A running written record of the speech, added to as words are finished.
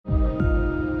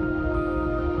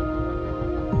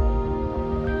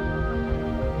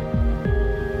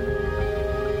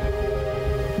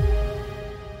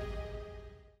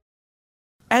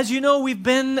As you know, we've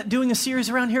been doing a series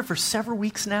around here for several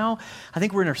weeks now. I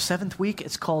think we're in our 7th week.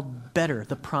 It's called Better,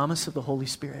 the Promise of the Holy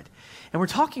Spirit. And we're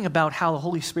talking about how the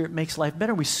Holy Spirit makes life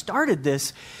better. We started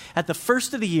this at the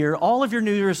first of the year. All of your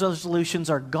New Year's resolutions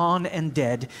are gone and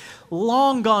dead,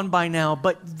 long gone by now.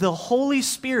 But the Holy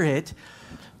Spirit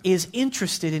is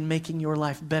interested in making your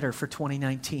life better for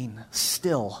 2019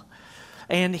 still.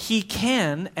 And He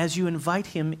can as you invite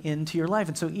Him into your life.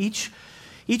 And so each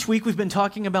week we've been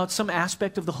talking about some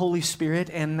aspect of the Holy Spirit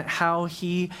and how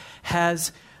He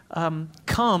has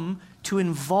come to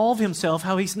involve Himself,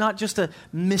 how He's not just a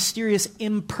mysterious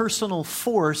impersonal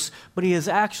force, but He is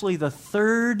actually the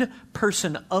third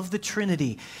person of the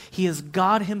Trinity. He is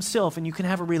God Himself, and you can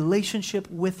have a relationship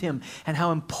with Him, and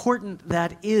how important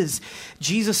that is.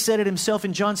 Jesus said it Himself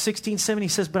in John 16:7. He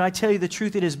says, "But I tell you the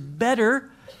truth, it is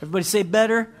better," everybody say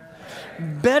better,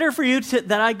 "better for you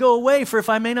that I go away, for if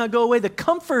I may not go away, the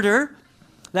Comforter,"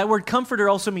 that word comforter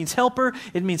also means helper,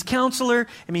 it means counselor,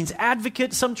 it means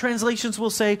advocate. Some translations will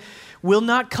say, "will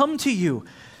not come to you.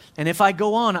 And if I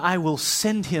go on, I will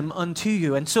send him unto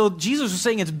you." And so Jesus was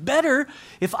saying it's better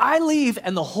if I leave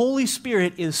and the Holy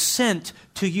Spirit is sent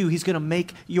to you. He's going to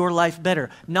make your life better.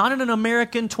 Not in an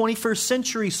American 21st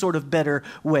century sort of better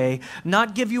way.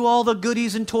 Not give you all the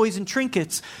goodies and toys and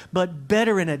trinkets, but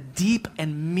better in a deep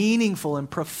and meaningful and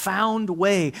profound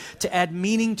way to add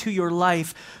meaning to your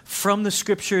life from the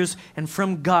Scriptures and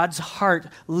from God's heart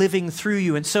living through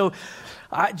you. And so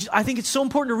I think it's so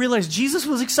important to realize Jesus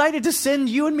was excited to send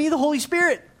you and me the Holy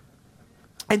Spirit.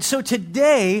 And so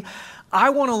today,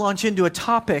 I want to launch into a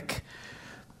topic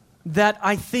that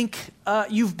I think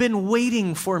you've been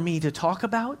waiting for me to talk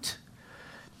about.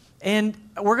 And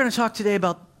we're going to talk today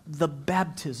about the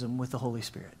baptism with the Holy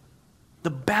Spirit.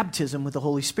 The baptism with the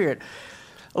Holy Spirit.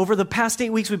 Over the past 8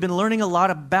 weeks, we've been learning a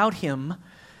lot about Him.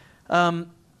 But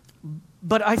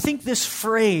I think this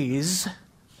phrase,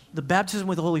 the baptism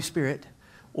with the Holy Spirit,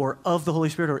 or of the Holy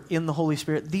Spirit, or in the Holy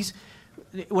Spirit,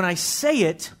 when I say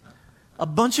it, a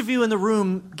bunch of you in the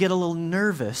room get a little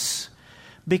nervous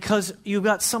because you've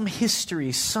got some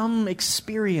history, some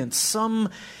experience, some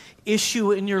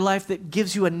issue in your life that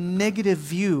gives you a negative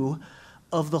view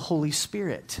of the Holy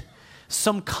Spirit.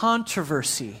 Some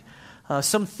controversy,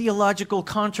 some theological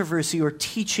controversy or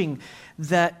teaching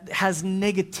that has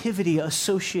negativity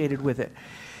associated with it.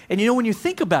 And you know, when you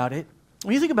think about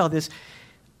this,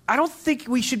 I don't think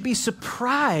we should be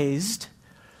surprised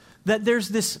that there's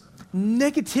this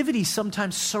negativity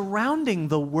sometimes surrounding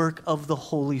the work of the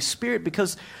Holy Spirit,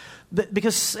 because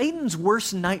Satan's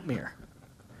worst nightmare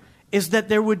is that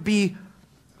there would be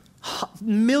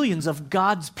millions of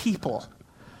God's people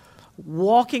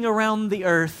walking around the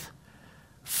earth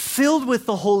filled with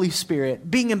the Holy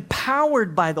Spirit, being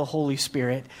empowered by the Holy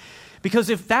Spirit.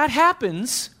 Because if that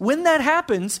happens, when that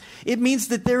happens, it means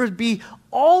that there would be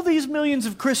all these millions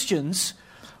of Christians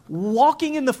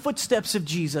walking in the footsteps of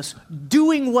Jesus,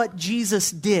 doing what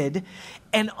Jesus did,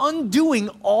 and undoing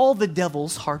all the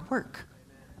devil's hard work.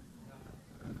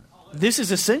 This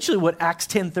is essentially what Acts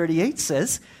 10:38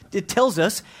 says. It tells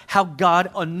us how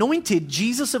God anointed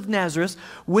Jesus of Nazareth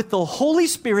with the Holy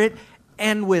Spirit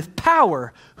and with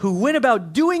power, who went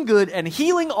about doing good and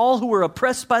healing all who were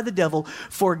oppressed by the devil,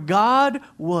 for God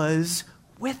was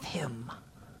with him.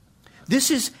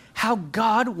 This is how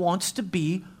God wants to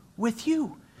be with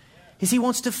you, is He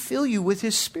wants to fill you with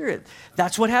His Spirit.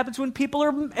 That's what happens when people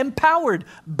are empowered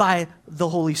by the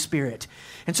Holy Spirit.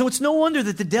 And so it's no wonder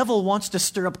that the devil wants to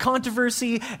stir up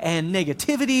controversy and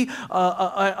negativity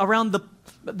around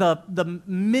the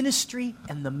ministry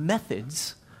and the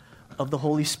methods of the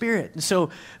Holy Spirit. And so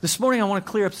this morning I want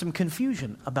to clear up some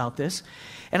confusion about this.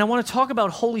 And I want to talk about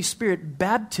Holy Spirit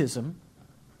baptism,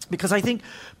 because I think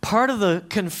part of the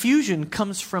confusion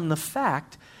comes from the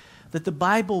fact that the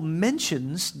Bible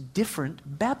mentions different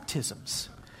baptisms.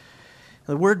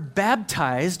 The word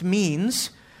baptized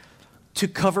means to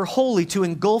cover wholly, to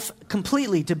engulf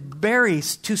completely, to bury,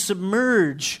 to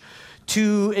submerge,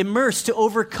 to immerse, to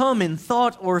overcome in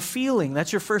thought or feeling.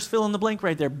 That's your first fill in the blank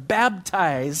right there.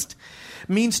 Baptized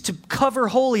means to cover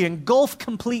wholly, engulf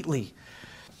completely,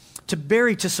 to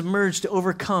bury, to submerge, to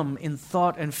overcome in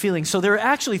thought and feeling. So there are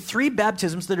actually 3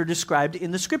 baptisms that are described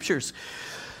in the Scriptures.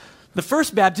 The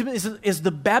first baptism is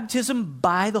the baptism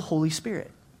by the Holy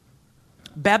Spirit.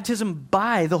 Baptism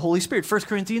by the Holy Spirit. 1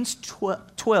 Corinthians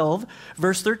 12,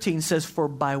 verse 13 says, "For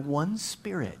by one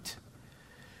Spirit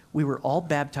we were all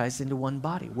baptized into one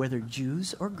body, whether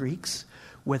Jews or Greeks,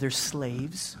 whether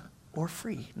slaves or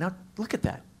free." Now, look at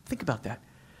that. Think about that.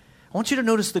 I want you to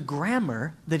notice the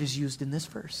grammar that is used in this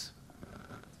verse.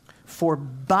 For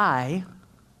by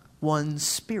one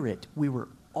Spirit we were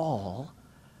all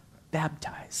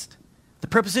baptized. The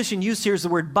preposition used here is the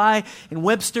word by, and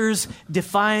Webster's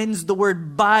defines the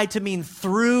word by to mean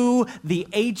through the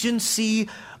agency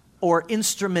or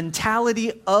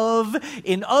instrumentality of.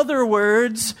 In other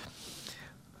words,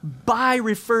 by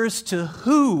refers to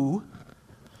who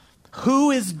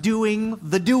is doing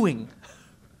the doing.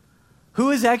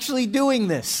 Who is actually doing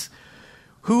this?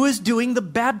 Who is doing the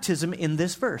baptism in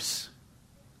this verse?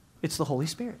 It's the Holy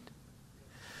Spirit.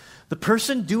 The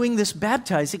person doing this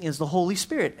baptizing is the Holy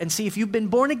Spirit. And see, if you've been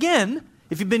born again,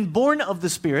 if you've been born of the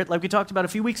Spirit, like we talked about a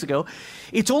few weeks ago,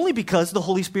 it's only because the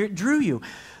Holy Spirit drew you.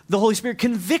 The Holy Spirit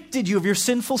convicted you of your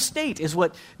sinful state, is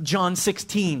what John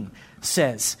 16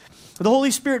 says. The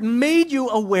Holy Spirit made you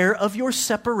aware of your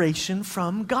separation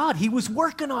from God. He was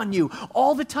working on you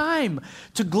all the time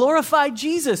to glorify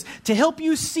Jesus, to help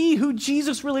you see who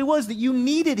Jesus really was, that you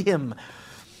needed him.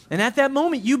 And at that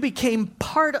moment, you became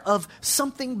part of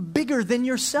something bigger than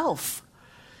yourself.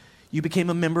 You became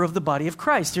a member of the body of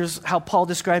Christ. Here's how Paul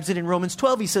describes it in Romans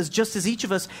 12. He says, just as each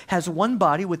of us has one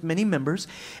body with many members,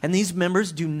 and these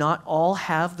members do not all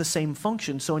have the same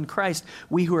function, so in Christ,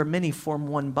 we who are many form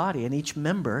one body, and each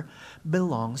member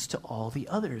belongs to all the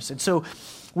others. And so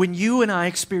when you and I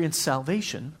experience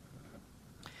salvation,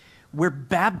 we're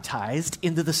baptized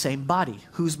into the same body.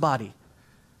 Whose body?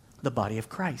 The body of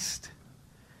Christ.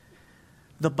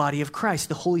 The body of Christ.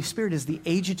 The Holy Spirit is the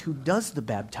agent who does the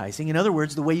baptizing. In other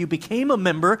words, the way you became a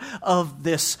member of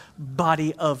this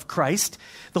body of Christ,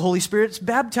 the Holy Spirit's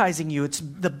baptizing you. It's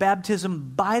the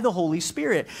baptism by the Holy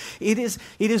Spirit. It is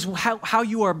how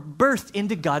you are birthed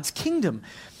into God's kingdom.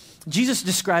 Jesus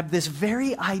described this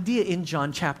very idea in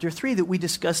John chapter 3 that we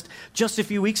discussed just a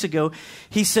few weeks ago.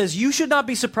 He says, you should not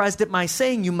be surprised at my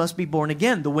saying you must be born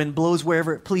again. The wind blows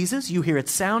wherever it pleases. You hear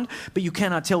its sound, but you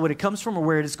cannot tell what it comes from or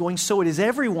where it is going. So it is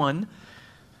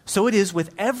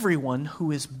with everyone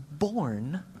who is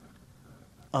born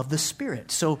of the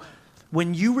Spirit. So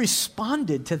when you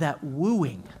responded to that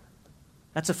wooing,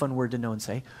 that's a fun word to know and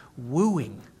say,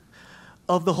 wooing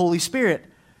of the Holy Spirit,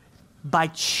 by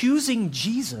choosing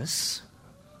Jesus,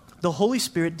 the Holy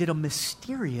Spirit did a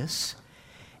mysterious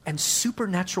and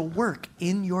supernatural work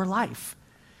in your life.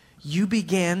 You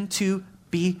began to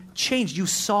be changed. You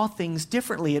saw things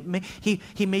differently.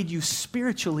 He made you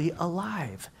spiritually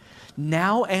alive,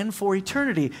 now and for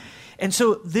eternity. And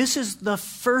so this is the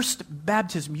first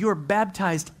baptism. You are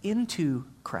baptized into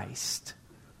Christ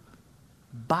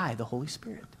by the Holy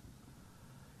Spirit.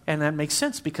 And that makes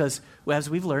sense because, as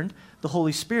we've learned, the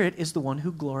Holy Spirit is the one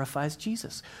who glorifies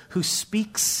Jesus, who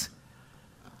speaks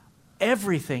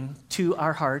everything to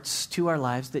our hearts, to our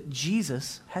lives that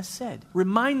Jesus has said,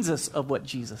 reminds us of what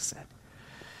Jesus said.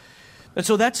 And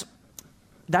so that's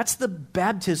the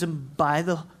baptism by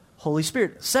the Holy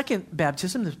Spirit. Second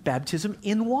baptism is baptism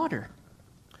in water.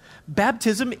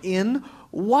 Baptism in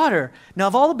water. Now,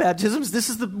 of all the baptisms, this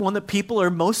is the one that people are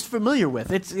most familiar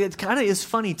with. It kind of is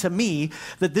funny to me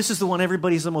that this is the one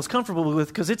everybody's the most comfortable with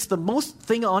because it's the most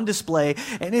thing on display,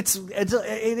 and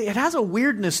it has a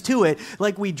weirdness to it.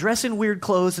 Like we dress in weird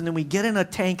clothes, and then we get in a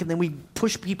tank, and then we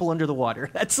push people under the water.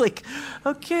 That's like,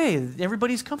 okay,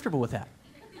 everybody's comfortable with that.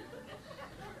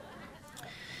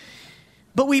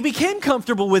 But we became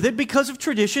comfortable with it because of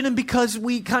tradition and because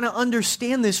we kind of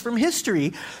understand this from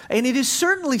history. And it is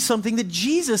certainly something that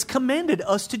Jesus commanded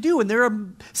us to do. And there are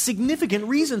significant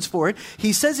reasons for it.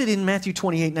 He says it in Matthew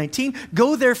 28:19.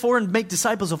 Go therefore and make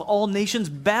disciples of all nations,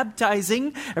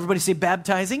 baptizing. Everybody say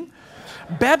baptizing.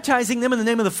 Baptizing them in the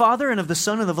name of the Father and of the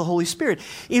Son and of the Holy Spirit.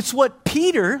 It's what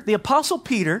Peter, the Apostle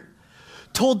Peter,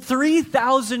 told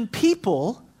 3,000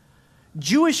 people,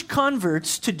 Jewish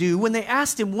converts, to do when they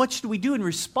asked him, what should we do in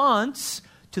response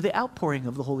to the outpouring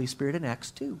of the Holy Spirit in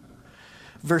Acts 2?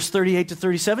 Verse 38 to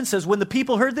 37 says, when the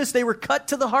people heard this, they were cut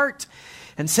to the heart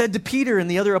and said to Peter and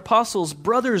the other apostles,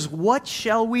 brothers, what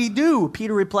shall we do?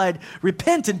 Peter replied,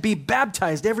 repent and be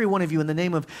baptized, every one of you, in the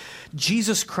name of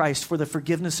Jesus Christ for the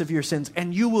forgiveness of your sins,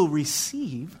 and you will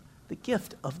receive the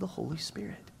gift of the Holy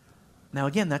Spirit. Now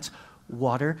again, that's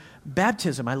water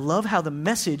baptism. I love how the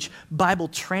Message Bible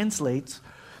translates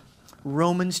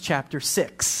Romans chapter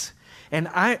 6. And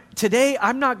today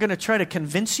I'm not going to try to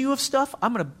convince you of stuff.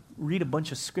 I'm going to read a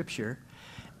bunch of scripture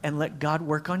and let God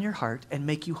work on your heart and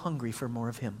make you hungry for more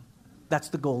of Him. That's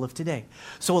the goal of today.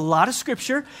 So a lot of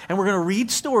scripture, and we're going to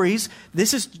read stories.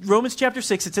 This is Romans chapter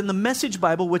 6. It's in the Message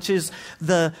Bible, which is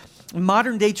the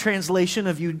modern day translation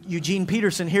of Eugene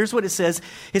Peterson. Here's what it says.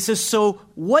 It says, so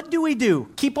what do we do?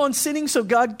 Keep on sinning so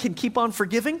God can keep on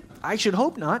forgiving? I should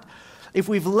hope not. If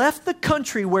we've left the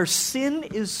country where sin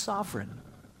is sovereign,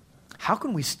 how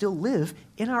can we still live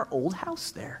in our old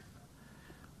house there?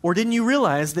 Or didn't you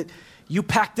realize that you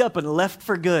packed up and left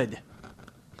for good?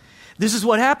 This is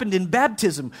what happened in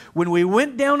baptism. When we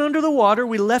went down under the water,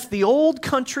 we left the old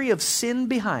country of sin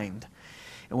behind.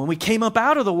 And when we came up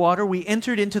out of the water, we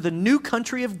entered into the new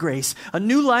country of grace, a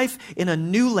new life in a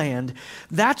new land.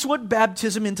 That's what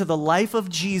baptism into the life of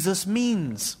Jesus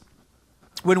means.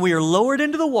 When we are lowered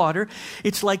into the water,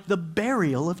 it's like the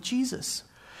burial of Jesus.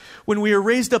 When we are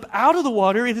raised up out of the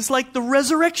water, it is like the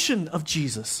resurrection of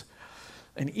Jesus.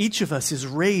 And each of us is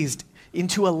raised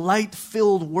into a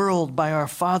light-filled world by our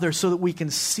Father so that we can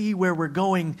see where we're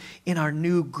going in our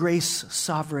new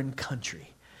grace-sovereign country.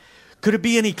 Could it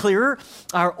be any clearer?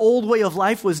 Our old way of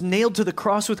life was nailed to the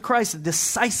cross with Christ, a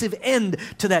decisive end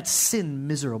to that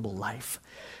sin-miserable life.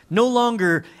 No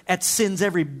longer at sin's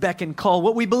every beck and call.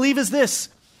 What we believe is this: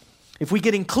 if we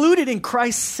get included in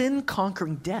Christ's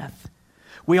sin-conquering death,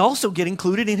 we also get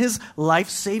included in his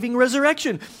life-saving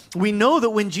resurrection. We know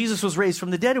that when Jesus was raised from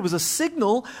the dead, it was a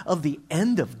signal of the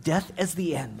end of death as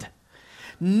the end.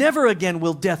 Never again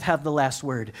will death have the last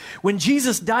word. When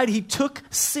Jesus died, he took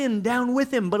sin down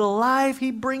with him, but alive, he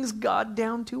brings God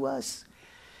down to us.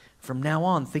 From now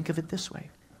on, think of it this way: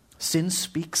 sin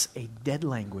speaks a dead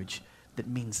language that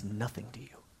means nothing to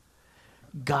you.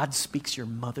 God speaks your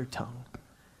mother tongue,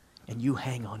 and you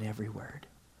hang on every word.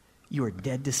 You are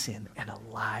dead to sin and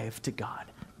alive to God.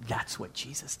 That's what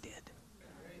Jesus did.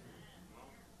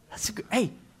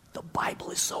 Hey, the Bible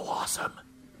is so awesome.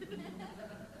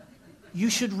 You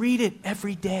should read it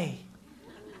every day.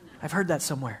 I've heard that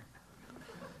somewhere.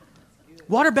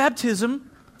 Water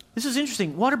baptism, this is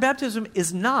interesting. Water baptism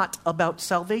is not about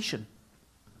salvation.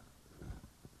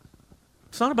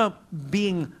 It's not about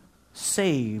being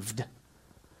saved.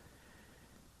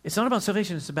 It's not about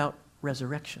salvation, it's about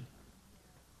resurrection.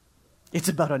 It's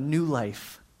about a new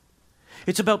life.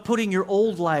 It's about putting your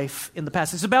old life in the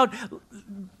past. It's about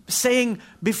saying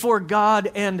before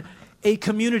God and a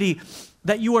community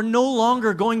that you are no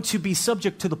longer going to be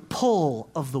subject to the pull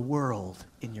of the world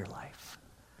in your life.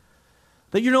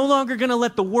 That you're no longer going to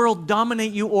let the world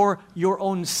dominate you, or your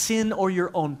own sin, or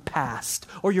your own past,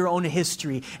 or your own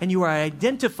history. And you are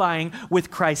identifying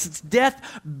with Christ's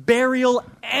death, burial,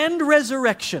 and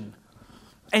resurrection.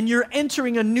 And you're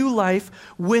entering a new life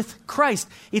with Christ.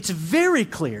 It's very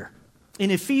clear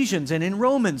in Ephesians and in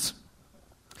Romans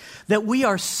that we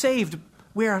are saved,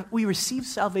 we receive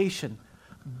salvation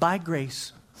by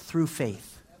grace through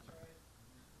faith.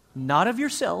 Not of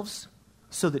yourselves,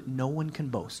 so that no one can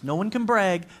boast. No one can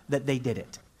brag that they did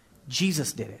it.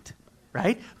 Jesus did it.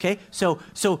 Right? Okay? So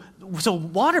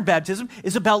water baptism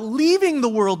is about leaving the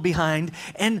world behind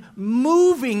and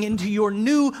moving into your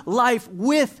new life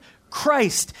with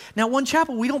Christ. Now, One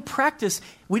Chapel, we don't practice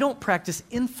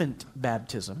infant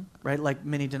baptism, right? Like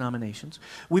many denominations.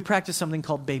 We practice something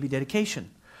called baby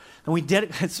dedication. And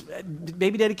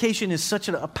baby dedication is such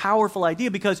a powerful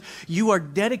idea because you are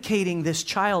dedicating this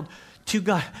child to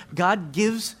God. God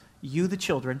gives you the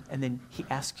children, and then he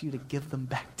asks you to give them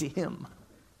back to him.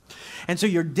 And so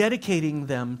you're dedicating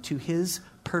them to his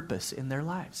purpose in their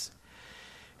lives.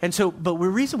 And so, but the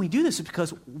reason we do this is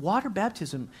because water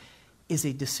baptism is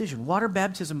a decision. Water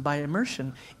baptism by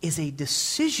immersion is a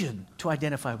decision to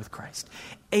identify with Christ.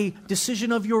 A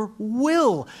decision of your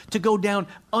will to go down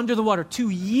under the water, to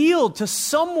yield to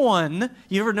someone.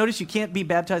 You ever notice you can't be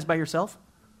baptized by yourself?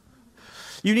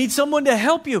 You need someone to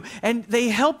help you, and they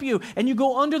help you, and you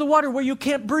go under the water where you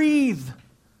can't breathe.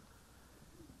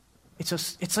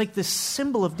 It's like this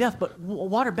symbol of death, but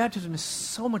water baptism is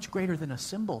so much greater than a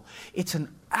symbol. It's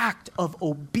an act of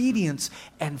obedience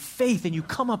and faith, and you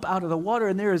come up out of the water,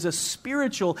 and there is a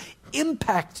spiritual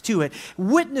impact to it,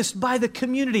 witnessed by the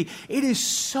community. It is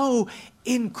so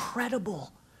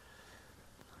incredible.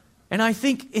 And I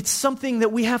think it's something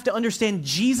that we have to understand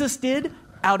Jesus did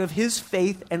out of his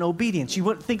faith and obedience. You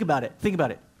want to think about it. Think about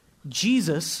it.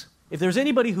 Jesus, if there's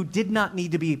anybody who did not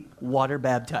need to be water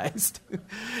baptized,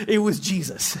 it was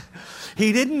Jesus.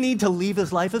 He didn't need to leave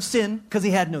his life of sin because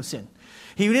he had no sin.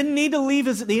 He didn't need to leave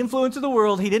the influence of the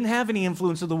world. He didn't have any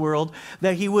influence of the world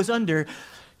that he was under.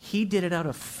 He did it out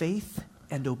of faith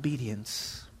and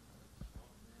obedience.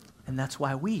 And that's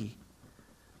why we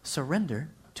surrender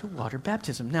to water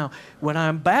baptism. Now, when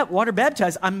I'm water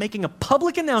baptized, I'm making a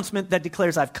public announcement that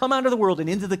declares I've come out of the world and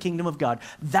into the kingdom of God.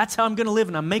 That's how I'm going to live,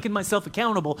 and I'm making myself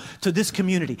accountable to this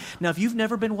community. Now, if you've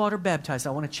never been water baptized,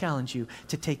 I want to challenge you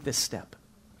to take this step.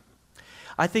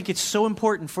 I think it's so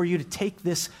important for you to take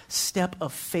this step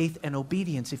of faith and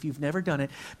obedience if you've never done it,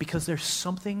 because there's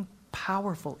something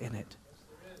powerful in it.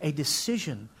 A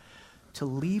decision to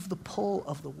leave the pull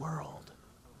of the world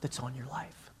that's on your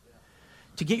life.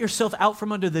 To get yourself out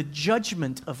from under the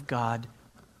judgment of God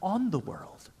on the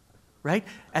world. right?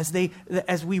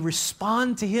 As we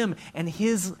respond to him and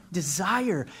his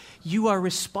desire, you are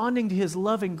responding to his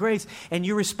love and grace, and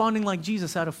you're responding like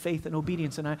Jesus out of faith and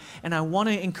obedience. And I want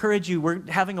to encourage you, we're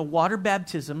having a water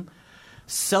baptism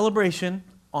celebration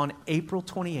on April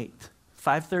 28th.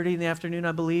 5:30 in the afternoon,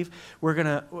 I believe.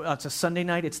 It's a Sunday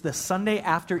night. It's the Sunday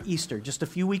after Easter, just a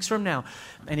few weeks from now.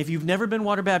 And if you've never been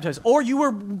water baptized, or you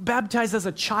were baptized as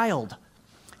a child,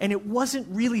 and it wasn't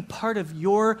really part of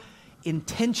your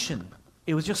intention,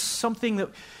 it was just something that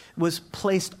was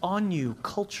placed on you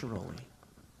culturally,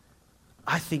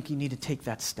 I think you need to take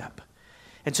that step.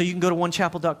 And so you can go to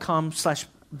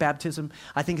onechapel.com/baptism.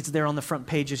 I think it's there on the front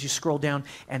page as you scroll down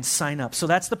and sign up. So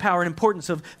that's the power and importance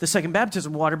of the second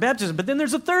baptism, water baptism. But then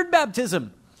there's a third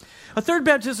baptism. A third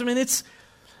baptism, and it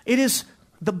is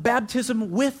the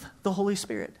baptism with the Holy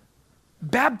Spirit.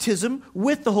 Baptism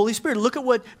with the Holy Spirit. Look at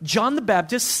what John the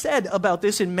Baptist said about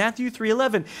this in Matthew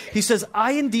 3:11. He says,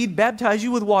 I indeed baptize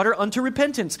you with water unto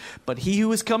repentance, but he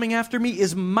who is coming after me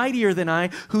is mightier than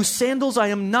I, whose sandals I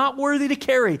am not worthy to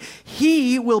carry.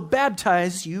 He will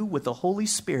baptize you with the Holy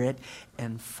Spirit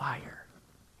and fire.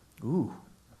 Ooh,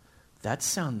 that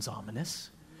sounds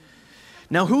ominous.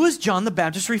 Now, who is John the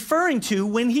Baptist referring to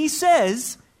when he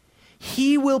says,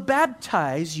 he will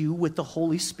baptize you with the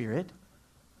Holy Spirit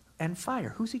and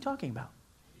fire? Who's he talking about?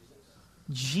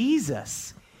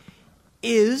 Jesus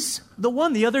is the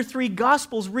one. The other three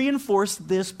Gospels reinforce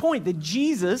this point, that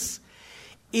Jesus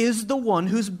is the one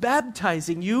who's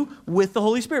baptizing you with the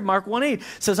Holy Spirit. Mark 1:8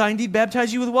 says, I indeed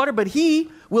baptize you with water, but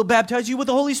he will baptize you with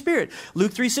the Holy Spirit.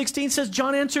 Luke 3:16 says,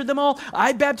 John answered them all,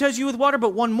 I baptize you with water,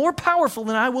 but one more powerful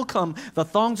than I will come, the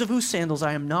thongs of whose sandals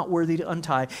I am not worthy to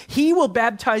untie. He will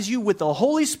baptize you with the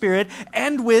Holy Spirit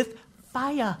and with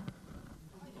fire.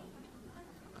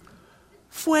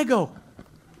 Fuego.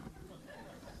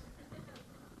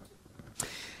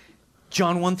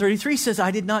 John 1:33 says,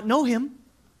 I did not know him,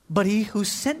 but he who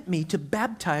sent me to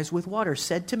baptize with water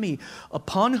said to me,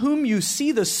 upon whom you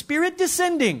see the Spirit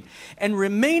descending and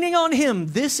remaining on him,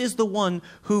 this is the one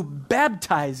who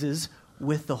baptizes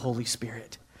with the Holy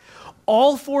Spirit.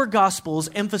 All four Gospels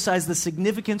emphasize the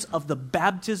significance of the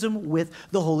baptism with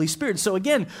the Holy Spirit. So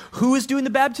again, who is doing the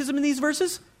baptism in these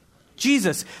verses?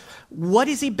 Jesus. What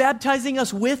is he baptizing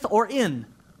us with or in?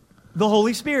 The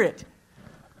Holy Spirit.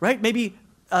 Right? Maybe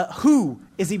who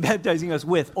is he baptizing us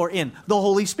with or in? The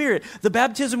Holy Spirit. The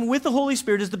baptism with the Holy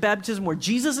Spirit is the baptism where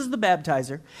Jesus is the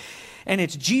baptizer, and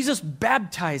it's Jesus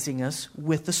baptizing us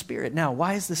with the Spirit. Now,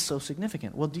 why is this so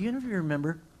significant? Well, do you ever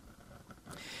remember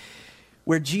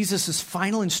where Jesus'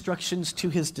 final instructions to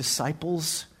his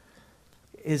disciples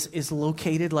is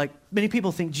located? Like, many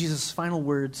people think Jesus' final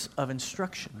words of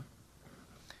instruction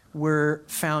were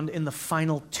found in the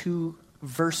final 2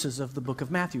 verses of the book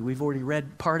of Matthew. We've already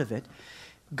read part of it.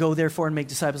 Go therefore and make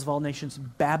disciples of all nations,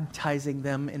 baptizing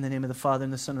them in the name of the Father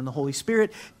and the Son and the Holy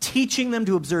Spirit, teaching them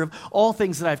to observe all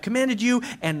things that I've commanded you,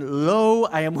 and lo,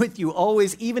 I am with you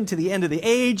always, even to the end of the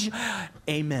age.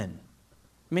 Amen.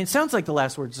 I mean, it sounds like the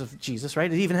last words of Jesus,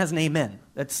 right? It even has an amen.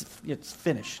 It's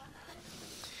finished.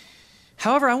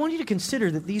 However, I want you to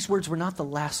consider that these words were not the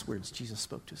last words Jesus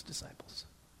spoke to his disciples.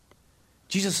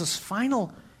 Jesus'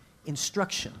 final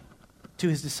instruction to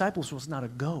his disciples was not a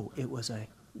go, it was a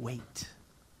wait.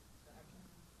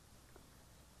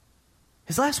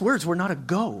 His last words were not a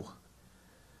go.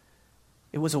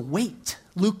 It was a wait.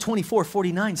 Luke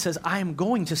 24:49 says, I am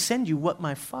going to send you what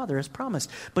my Father has promised,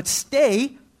 but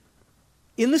stay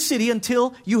in the city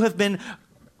until you have been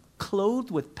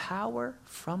clothed with power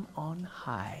from on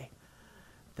high.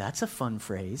 That's a fun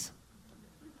phrase.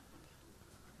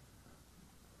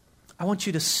 I want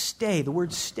you to stay. The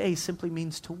word stay simply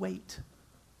means to wait.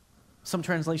 Some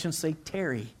translations say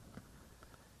tarry.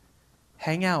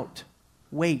 Hang out.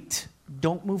 Wait.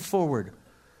 Don't move forward.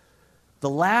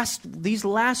 These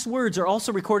last words are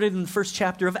also recorded in the first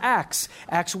chapter of Acts.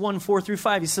 Acts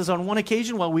 1:4-5. He says, on one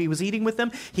occasion while he was eating with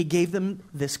them, he gave them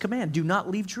this command. Do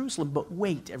not leave Jerusalem, but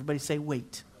wait. Everybody say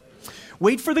wait.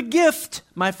 Wait for the gift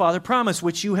my Father promised,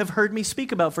 which you have heard me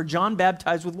speak about. For John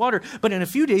baptized with water, but in a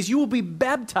few days you will be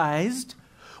baptized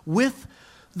with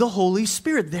the Holy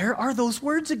Spirit. There are those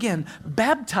words again.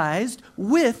 Baptized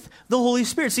with the Holy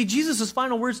Spirit. See, Jesus'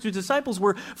 final words to disciples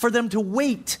were for them to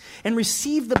wait and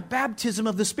receive the baptism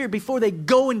of the Spirit before they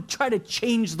go and try to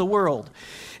change the world.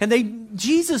 And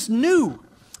Jesus knew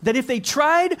that if they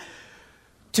tried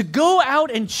to go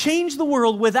out and change the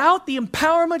world without the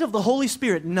empowerment of the Holy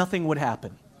Spirit, nothing would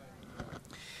happen.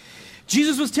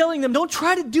 Jesus was telling them, don't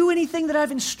try to do anything that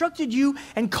I've instructed you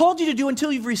and called you to do until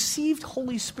you've received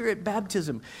Holy Spirit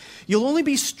baptism. You'll only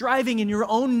be striving in your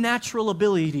own natural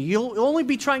ability. You'll only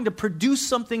be trying to produce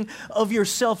something of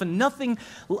yourself, and nothing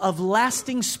of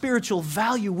lasting spiritual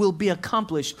value will be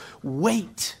accomplished.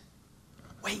 Wait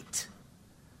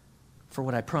for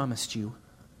what I promised you,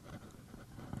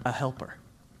 a helper.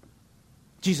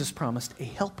 Jesus promised a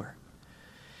helper.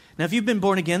 Now, if you've been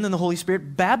born again, then the Holy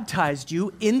Spirit baptized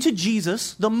you into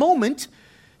Jesus the moment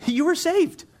you were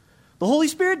saved. The Holy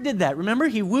Spirit did that. Remember,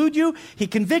 He wooed you. He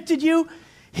convicted you.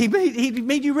 He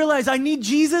made you realize, I need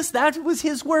Jesus. That was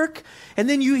His work. And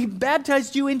then He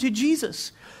baptized you into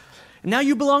Jesus. And now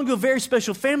you belong to a very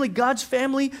special family, God's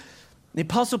family. The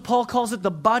Apostle Paul calls it the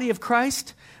body of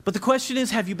Christ. But the question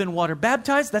is, have you been water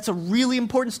baptized? That's a really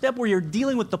important step where you're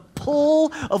dealing with the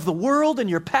pull of the world and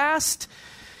your past.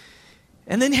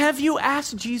 And then have you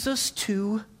asked Jesus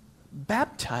to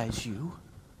baptize you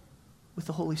with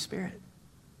the Holy Spirit?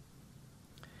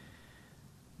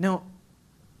 Now,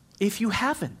 if you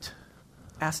haven't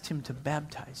asked Him to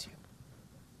baptize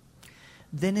you,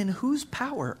 then in whose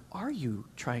power are you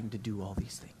trying to do all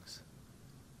these things?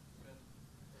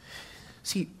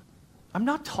 See, I'm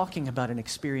not talking about an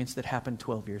experience that happened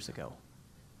 12 years ago.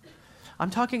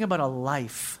 I'm talking about a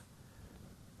life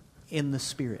in the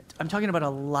Spirit. I'm talking about a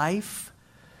life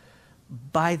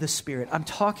by the Spirit. I'm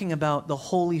talking about the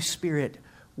Holy Spirit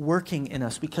working in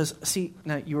us. Because, see,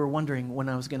 now you were wondering when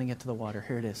I was going to get to the water.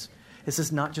 Here it is. This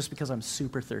is not just because I'm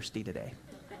super thirsty today.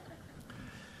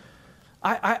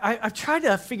 I've tried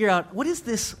to figure out, what is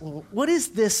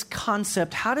this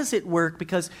concept? How does it work?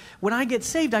 Because when I get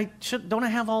saved, don't I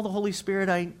have all the Holy Spirit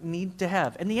I need to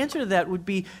have? And the answer to that would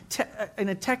be, in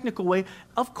a technical way,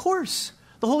 of course.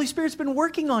 The Holy Spirit's been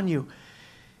working on you.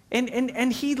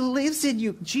 And He lives in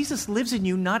you. Jesus lives in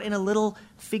you, not in a little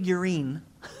figurine.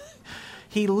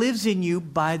 He lives in you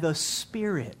by the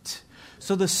Spirit.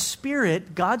 So the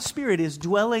Spirit, God's Spirit, is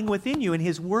dwelling within you, and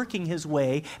He's working His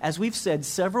way, as we've said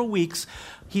several weeks,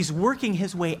 He's working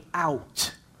His way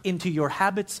out into your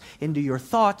habits, into your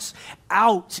thoughts,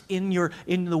 out in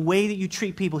the way that you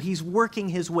treat people. He's working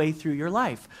His way through your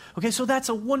life. Okay, so that's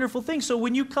a wonderful thing. So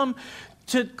when you come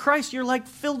to Christ, you're like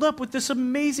filled up with this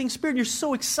amazing Spirit. You're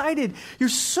so excited. You're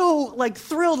so like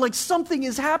thrilled, like something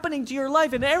is happening to your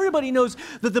life. And everybody knows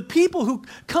that the people who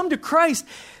come to Christ,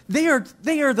 they are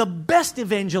the best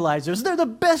evangelizers. They're the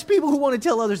best people who want to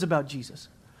tell others about Jesus.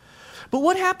 But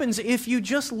what happens if you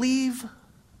just leave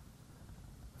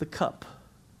the cup,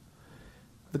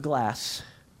 the glass,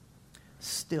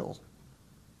 still?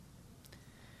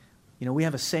 You know, we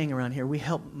have a saying around here, we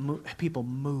help people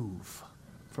move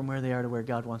from where they are to where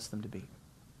God wants them to be.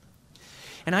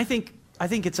 And I think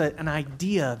it's an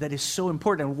idea that is so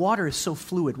important. And water is so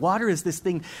fluid. Water is this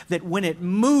thing that when it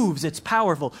moves, it's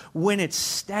powerful. When it's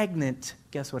stagnant,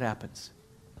 guess what happens?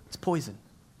 It's poison.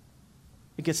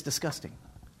 It gets disgusting.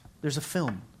 There's a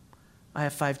film. I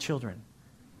have 5 children.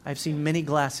 I've seen many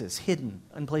glasses hidden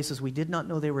in places we did not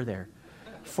know they were there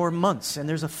for months, and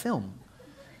there's a film.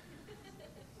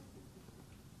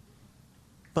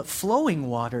 But flowing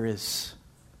water is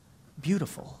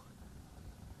beautiful.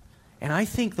 And I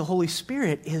think the Holy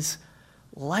Spirit is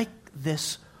like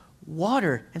this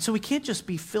water. And so we can't just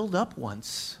be filled up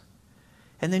once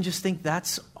and then just think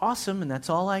that's awesome and that's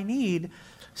all I need.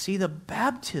 See, the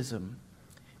baptism,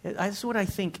 this is what I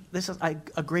think, this is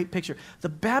a great picture. The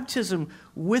baptism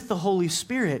with the Holy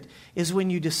Spirit is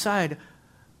when you decide,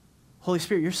 Holy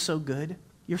Spirit, you're so good,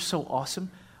 you're so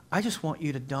awesome. I just want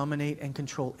you to dominate and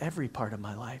control every part of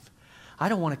my life. I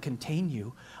don't want to contain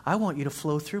you. I want you to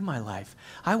flow through my life.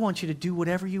 I want you to do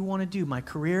whatever you want to do. My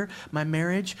career, my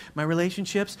marriage, my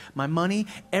relationships, my money,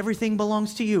 everything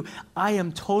belongs to you. I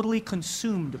am totally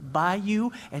consumed by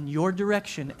you and your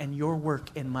direction and your work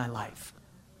in my life.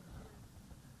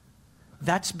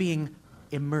 That's being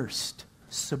immersed,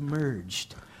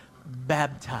 submerged,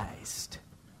 baptized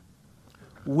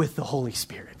with the Holy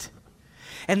Spirit.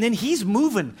 And then He's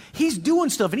moving, He's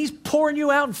doing stuff, and He's pouring you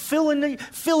out and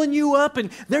filling you up. And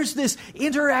there's this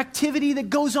interactivity that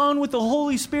goes on with the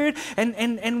Holy Spirit.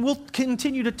 And we'll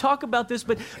continue to talk about this,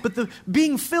 but the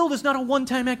being filled is not a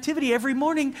one-time activity. Every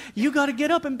morning, you got to get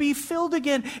up and be filled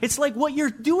again. It's like what you're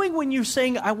doing when you're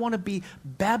saying, I want to be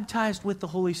baptized with the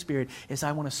Holy Spirit, is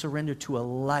I want to surrender to a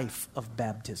life of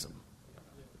baptism.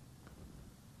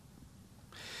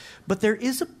 But there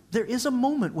is a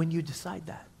moment when you decide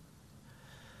that.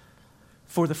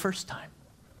 For the first time.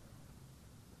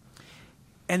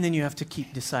 And then you have to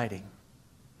keep deciding.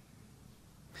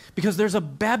 Because there's a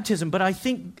baptism, but I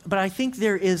think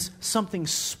there is something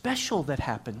special that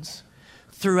happens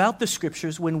throughout the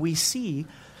Scriptures when we see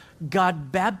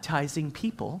God baptizing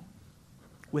people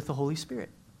with the Holy Spirit.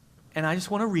 And I just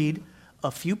want to read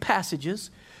a few passages.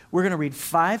 We're going to read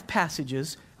 5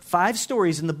 passages, 5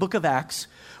 stories in the book of Acts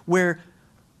where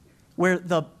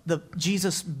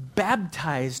Jesus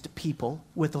baptized people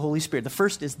with the Holy Spirit. The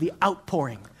first is the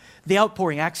outpouring. The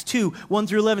outpouring, Acts 2, 1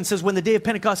 through 11 says, when the day of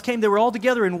Pentecost came, they were all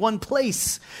together in one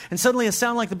place. And suddenly a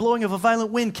sound like the blowing of a violent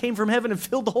wind came from heaven and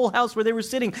filled the whole house where they were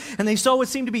sitting. And they saw what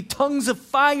seemed to be tongues of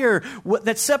fire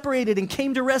that separated and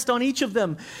came to rest on each of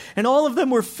them. And all of them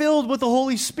were filled with the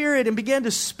Holy Spirit and began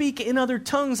to speak in other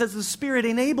tongues as the Spirit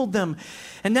enabled them.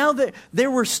 And now that they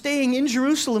were staying in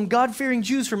Jerusalem, God-fearing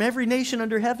Jews from every nation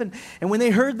under heaven. And when they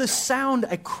heard the sound,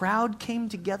 a crowd came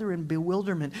together in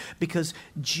bewilderment because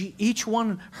each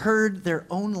one heard their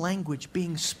own language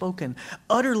being spoken.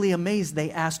 Utterly amazed,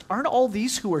 they asked, aren't all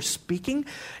these who are speaking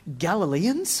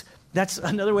Galileans? That's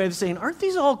another way of saying, aren't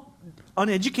these all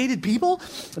uneducated people?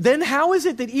 Then how is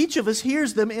it that each of us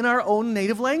hears them in our own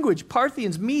native language?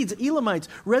 Parthians, Medes, Elamites,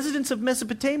 residents of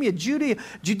Mesopotamia,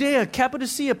 Judea,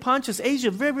 Cappadocia, Pontus,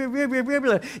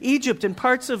 Asia, Egypt, and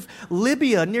parts of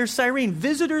Libya near Cyrene,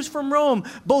 visitors from Rome,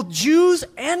 both Jews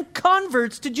and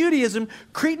converts to Judaism,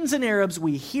 Cretans and Arabs,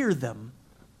 we hear them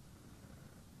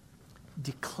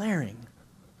declaring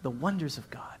the wonders of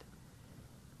God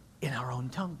in our own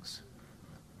tongues.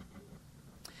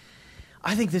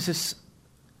 I think this is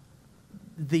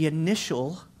the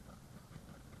initial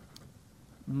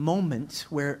moment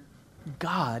where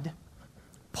God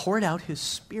poured out his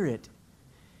Spirit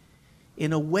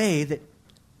in a way that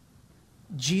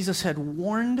Jesus had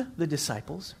warned the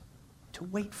disciples to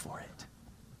wait for it.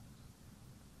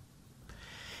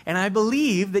 And I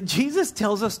believe that Jesus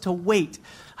tells us to wait.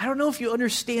 I don't know if you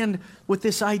understand what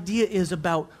this idea is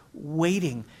about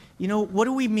waiting. You know, what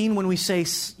do we mean when we say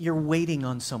you're waiting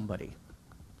on somebody?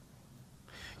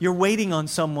 You're waiting on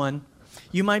someone.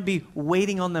 You might be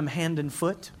waiting on them hand and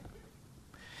foot.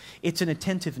 It's an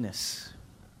attentiveness.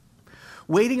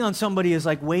 Waiting on somebody is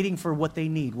like waiting for what they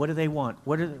need. What do they want?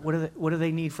 What do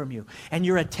they need from you? And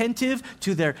you're attentive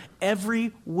to their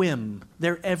every whim,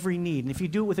 their every need. And if you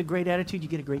do it with a great attitude, you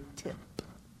get a great tip.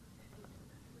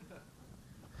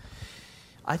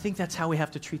 I think that's how we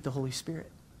have to treat the Holy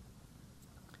Spirit.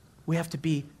 We have to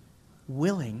be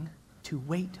willing to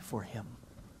wait for him.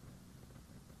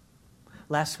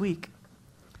 Last week,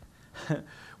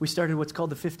 we started what's called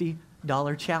the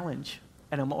 $50 challenge.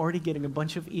 And I'm already getting a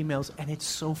bunch of emails, and it's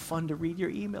so fun to read your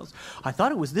emails. I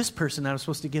thought it was this person I was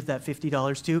supposed to give that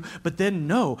 $50 to, but then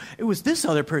no, it was this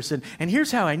other person. And here's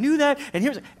how I knew that,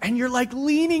 and you're like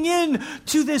leaning in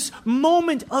to this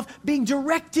moment of being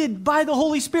directed by the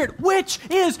Holy Spirit, which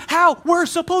is how we're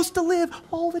supposed to live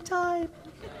all the time.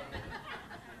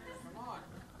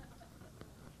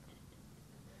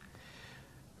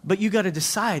 But you got to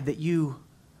decide that you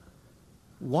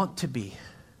want to be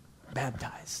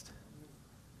baptized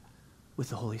with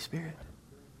the Holy Spirit.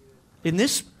 In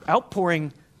this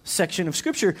outpouring section of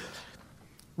Scripture,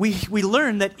 we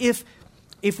learn that if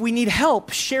we need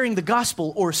help sharing the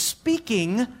gospel or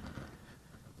speaking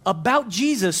about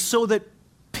Jesus so that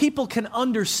people can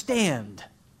understand,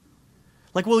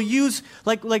 like we'll use,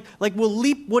 like we'll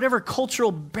leap whatever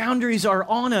cultural boundaries are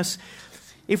on us.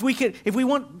 If we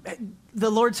want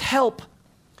the Lord's help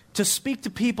to speak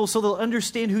to people so they'll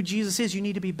understand who Jesus is, you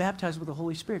need to be baptized with the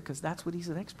Holy Spirit because that's what he's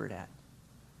an expert at.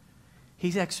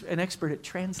 He's an expert at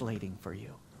translating for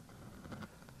you.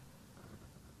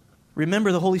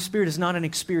 Remember, the Holy Spirit is not an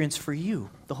experience for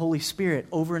you. The Holy Spirit,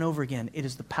 over and over again, it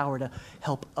is the power to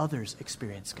help others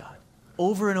experience God.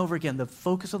 Over and over again, the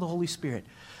focus of the Holy Spirit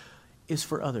is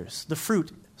for others. The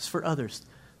fruit is for others.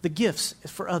 The gifts is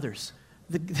for others.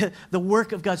 The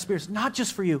work of God's Spirit is not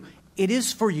just for you. It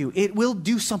is for you. It will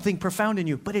do something profound in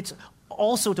you, but it's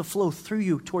also to flow through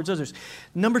you towards others.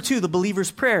 Number 2, the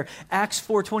believer's prayer. Acts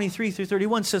 4:23 through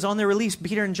 31 says, on their release,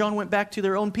 Peter and John went back to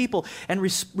their own people and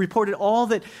reported all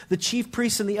that the chief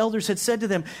priests and the elders had said to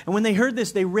them. And when they heard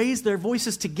this, they raised their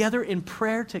voices together in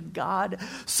prayer to God.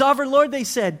 Sovereign Lord, they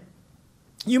said,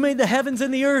 you made the heavens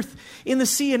and the earth, in the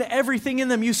sea and everything in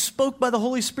them. You spoke by the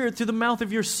Holy Spirit through the mouth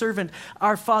of your servant,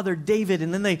 our father David.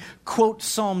 And then they quote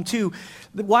Psalm 2.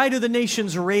 Why do the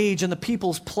nations rage and the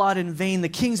peoples plot in vain? The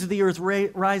kings of the earth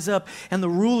rise up and the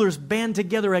rulers band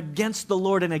together against the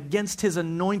Lord and against his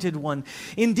anointed one.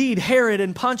 Indeed, Herod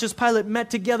and Pontius Pilate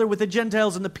met together with the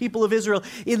Gentiles and the people of Israel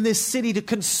in this city to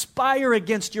conspire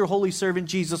against your holy servant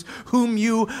Jesus, whom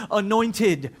you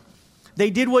anointed. They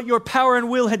did what your power and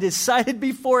will had decided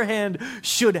beforehand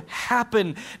should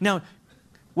happen. Now,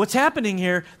 what's happening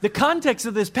here, the context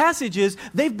of this passage is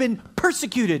they've been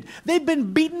persecuted. They've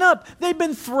been beaten up. They've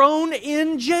been thrown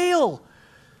in jail.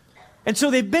 And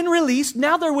so they've been released.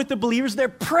 Now they're with the believers. They're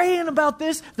praying about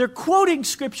this. They're quoting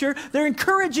Scripture. They're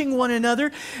encouraging one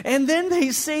another. And then they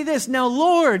say this, now,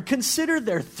 Lord, consider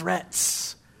their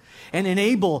threats and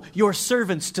enable your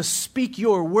servants to speak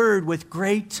your word with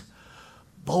great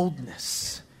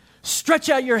boldness. Stretch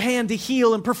out your hand to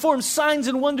heal and perform signs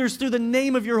and wonders through the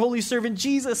name of your holy servant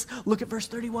Jesus. Look at verse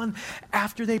 31.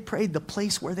 After they prayed, the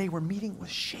place where they were meeting was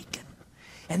shaken.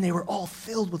 And they were all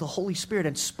filled with the Holy Spirit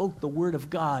and spoke the word of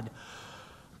God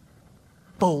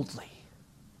boldly.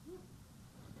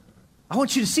 I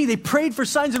want you to see they prayed for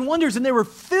signs and wonders and they were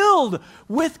filled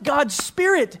with God's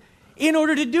Spirit in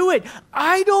order to do it.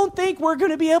 I don't think we're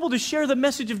going to be able to share the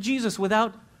message of Jesus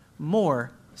without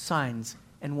more signs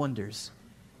and wonders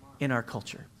in our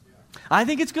culture. I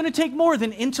think it's going to take more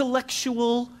than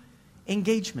intellectual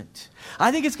engagement.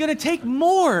 I think it's going to take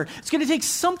more. It's going to take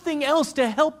something else to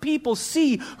help people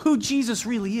see who Jesus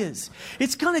really is.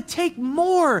 It's going to take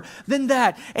more than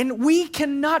that. And we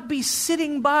cannot be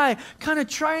sitting by kind of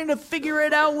trying to figure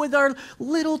it out with our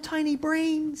little tiny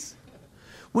brains.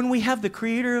 When we have the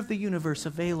creator of the universe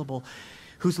available,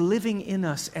 who's living in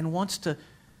us and wants to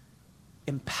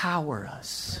empower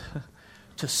us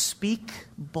to speak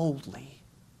boldly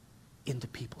into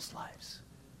people's lives.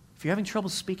 If you're having trouble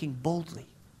speaking boldly,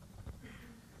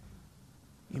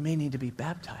 you may need to be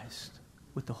baptized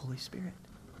with the Holy Spirit.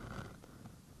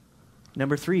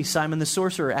 Number 3, Simon the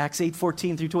sorcerer, Acts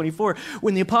 8:14 through 24.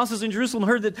 When the apostles in Jerusalem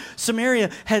heard that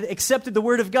Samaria had accepted the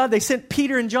word of God, they sent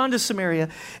Peter and John to Samaria.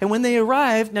 And when they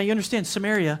arrived, now you understand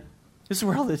Samaria, this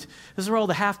is where all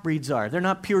the half-breeds are. They're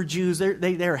not pure Jews.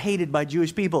 They're hated by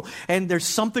Jewish people. And there's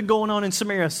something going on in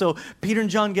Samaria. So Peter and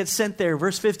John get sent there.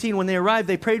 Verse 15, when they arrived,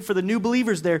 they prayed for the new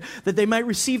believers there that they might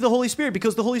receive the Holy Spirit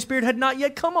because the Holy Spirit had not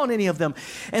yet come on any of them.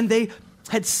 And they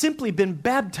had simply been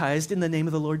baptized in the name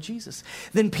of the Lord Jesus.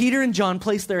 Then Peter and John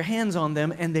placed their hands on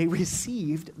them and they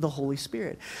received the Holy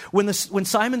Spirit. When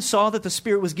Simon saw that the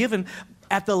Spirit was given,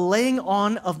 at the laying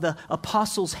on of the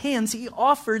apostles' hands, he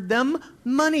offered them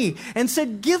money and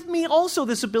said, give me also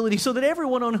this ability so that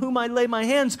everyone on whom I lay my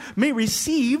hands may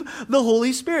receive the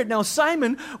Holy Spirit. Now,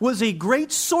 Simon was a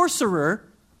great sorcerer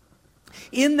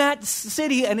in that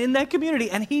city and in that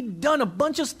community, and he'd done a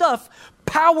bunch of stuff,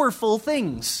 powerful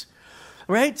things.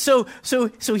 Right? So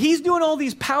he's doing all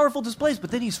these powerful displays,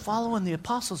 but then he's following the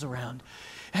apostles around.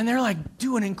 And they're like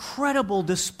doing incredible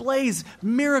displays,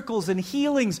 miracles and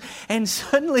healings. And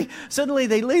suddenly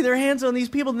they lay their hands on these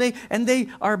people and they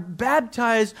are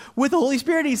baptized with the Holy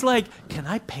Spirit. He's like, can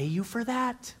I pay you for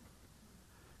that?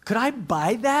 Could I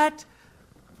buy that?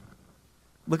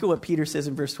 Look at what Peter says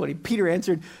in verse 20. Peter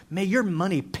answered, may your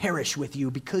money perish with you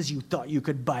because you thought you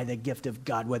could buy the gift of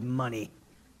God with money.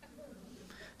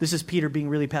 This is Peter being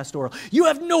really pastoral. You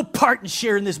have no part and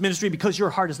share in this ministry because your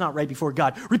heart is not right before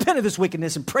God. Repent of this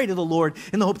wickedness and pray to the Lord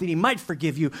in the hope that he might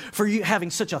forgive you for you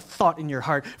having such a thought in your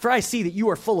heart. For I see that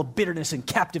you are full of bitterness and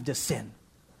captive to sin.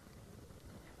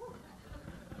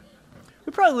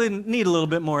 We probably need a little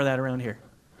bit more of that around here.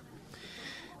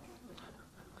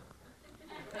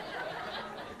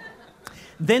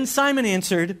 Then Simon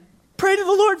answered, pray to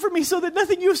the Lord for me so that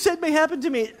nothing you have said may happen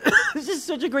to me. This is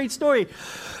such a great story.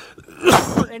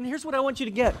 And here's what I want you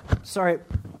to get. Sorry.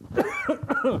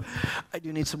 I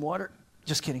do need some water.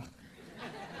 Just kidding.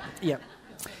 Yeah.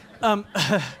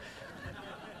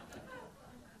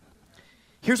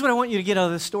 Here's what I want you to get out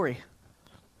of this story.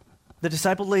 The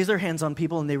disciples lays their hands on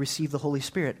people and they receive the Holy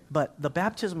Spirit. But the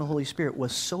baptism of the Holy Spirit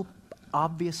was so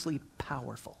obviously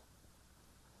powerful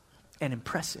and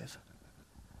impressive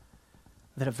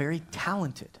that a very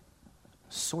talented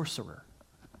sorcerer,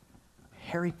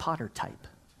 Harry Potter type,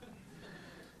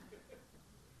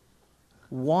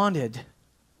 wanted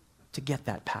to get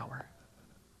that power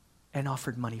and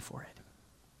offered money for it.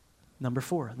 Number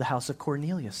 4, the house of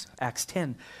Cornelius, Acts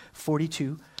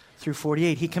 10:42 through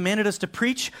 48. He commanded us to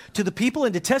preach to the people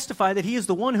and to testify that he is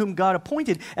the one whom God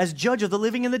appointed as judge of the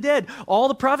living and the dead. All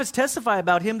the prophets testify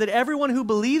about him that everyone who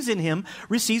believes in him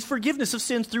receives forgiveness of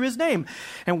sins through his name.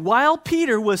 And while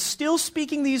Peter was still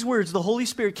speaking these words, the Holy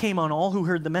Spirit came on all who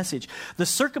heard the message. The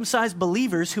circumcised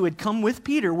believers who had come with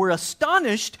Peter were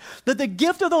astonished that the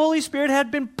gift of the Holy Spirit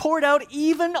had been poured out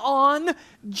even on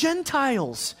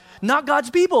Gentiles, not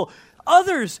God's people,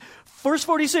 others. Verse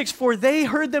 46, for they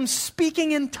heard them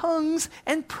speaking in tongues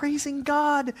and praising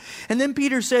God. And then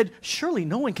Peter said, surely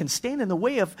no one can stand in the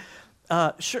way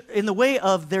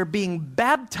of their being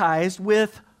baptized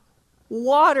with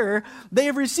water. They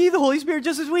have received the Holy Spirit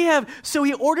just as we have. So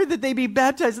he ordered that they be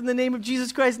baptized in the name of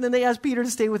Jesus Christ. And then they asked Peter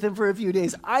to stay with him for a few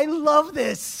days. I love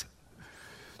this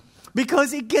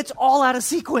because it gets all out of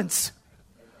sequence.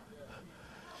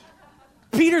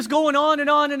 Peter's going on and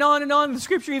on and on and on. The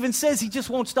scripture even says he just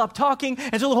won't stop talking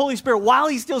until the Holy Spirit, while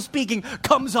he's still speaking,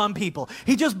 comes on people.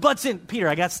 He just butts in. Peter,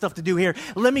 I got stuff to do here.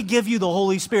 Let me give you the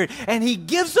Holy Spirit. And he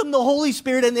gives them the Holy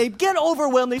Spirit, and they get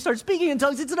overwhelmed. They start speaking in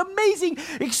tongues. It's an amazing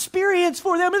experience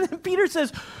for them. And then Peter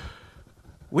says,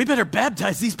 we better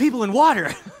baptize these people in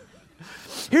water.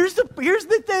 Here's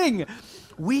the thing.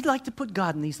 We'd like to put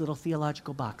God in these little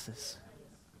theological boxes.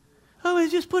 Oh,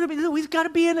 we just put him in. We've got to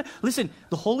be in it. Listen,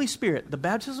 the Holy Spirit, the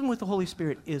baptism with the Holy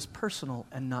Spirit is personal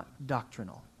and not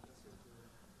doctrinal.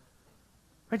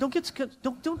 Right? Don't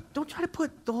try to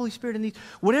put the Holy Spirit in these.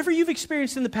 Whatever you've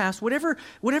experienced in the past,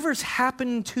 whatever's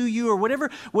happened to you, or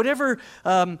whatever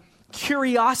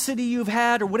curiosity you've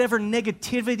had, or whatever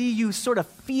negativity you sort of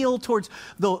feel towards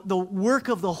the work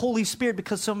of the Holy Spirit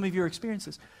because some of your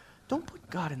experiences, don't put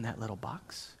God in that little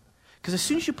box. Because as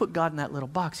soon as you put God in that little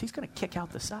box, he's going to kick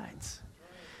out the sides.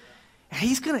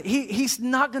 He's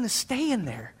not going to stay in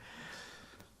there.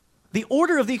 The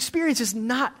order of the experience is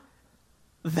not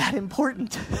that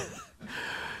important.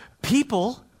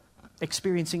 People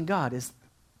experiencing God is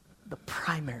the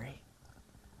primary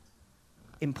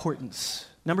importance.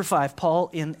 Number 5,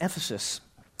 Paul in Ephesus.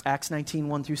 Acts 19,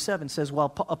 1-7 says,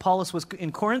 while Apollos was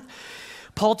in Corinth,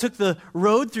 Paul took the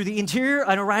road through the interior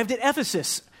and arrived at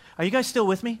Ephesus. Are you guys still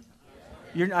with me?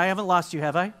 I haven't lost you,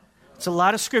 have I? It's a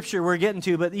lot of scripture we're getting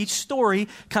to, but each story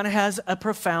kind of has a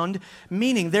profound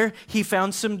meaning. There he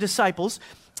found some disciples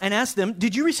and asked them,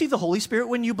 did you receive the Holy Spirit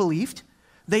when you believed?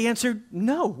 They answered,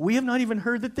 no, we have not even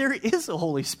heard that there is a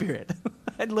Holy Spirit.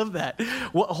 I love that.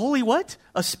 Holy what?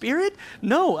 A spirit?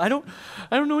 No, I don't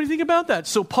know anything about that.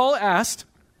 So Paul asked,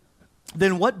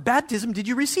 then what baptism did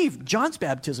you receive? John's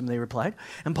baptism, they replied.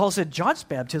 And Paul said, John's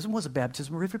baptism was a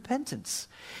baptism of repentance.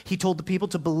 He told the people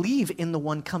to believe in the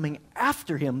one coming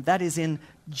after him, that is in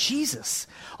Jesus.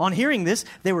 On hearing this,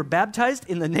 they were baptized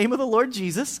in the name of the Lord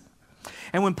Jesus.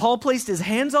 And when Paul placed his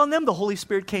hands on them, the Holy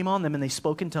Spirit came on them, and they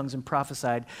spoke in tongues and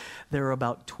prophesied. There were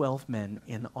about 12 men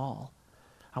in all.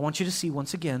 I want you to see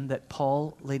once again that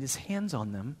Paul laid his hands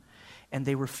on them, and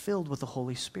they were filled with the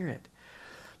Holy Spirit.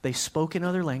 They spoke in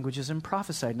other languages and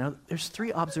prophesied. Now, there's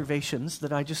 3 observations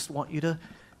that I just want you to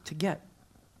get.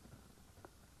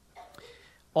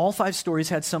 All 5 stories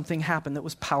had something happen that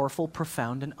was powerful,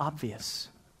 profound, and obvious.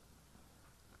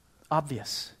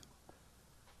 Obvious.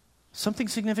 Something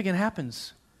significant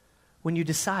happens when you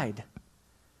decide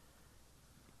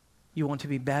you want to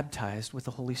be baptized with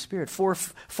the Holy Spirit.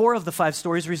 Four of the 5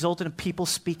 stories resulted in people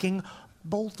speaking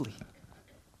boldly.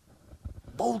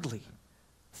 Boldly.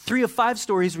 3 of 5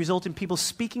 stories result in people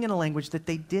speaking in a language that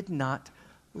they did not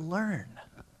learn,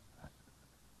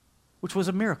 which was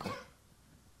a miracle.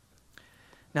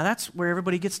 Now that's where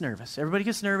everybody gets nervous. Everybody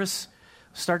gets nervous,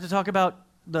 start to talk about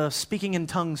the speaking in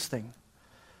tongues thing.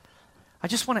 I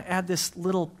just want to add this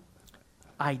little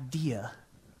idea.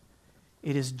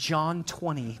 It is John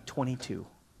 20:22.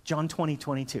 John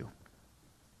 20:22.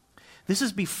 This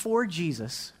is before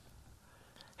Jesus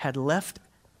had left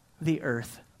the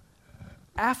earth.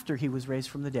 After he was raised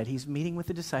from the dead, he's meeting with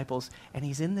the disciples, and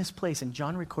he's in this place, and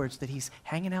John records that he's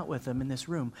hanging out with them in this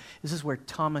room. This is where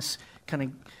Thomas kind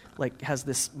of like has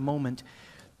this moment,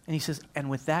 and he says, and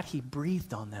with that he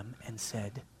breathed on them and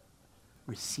said,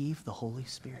 receive the Holy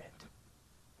Spirit.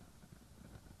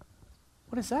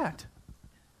 What is that?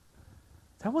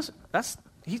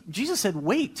 Jesus said,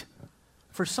 wait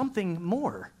for something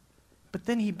more. But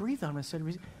then he breathed on them and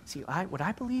said, see, what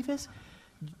I believe is,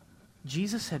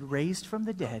 Jesus had raised from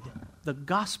the dead. The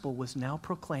gospel was now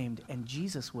proclaimed, and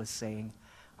Jesus was saying,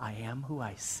 I am who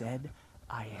I said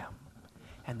I am.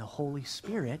 And the Holy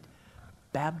Spirit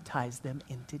baptized them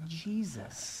into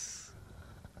Jesus.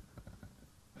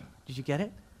 Did you get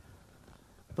it?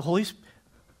 The Holy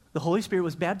Spirit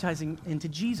was baptizing into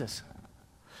Jesus.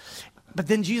 But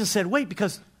then Jesus said, wait,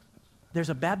 because there's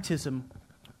a baptism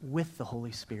with the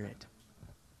Holy Spirit,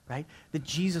 right? That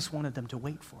Jesus wanted them to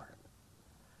wait for.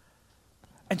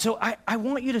 And so I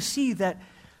want you to see that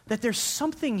there's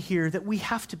something here that we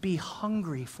have to be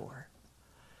hungry for.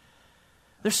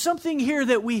 There's something here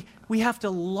that we have to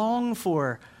long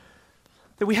for,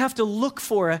 that we have to look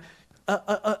for,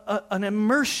 an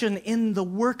immersion in the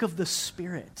work of the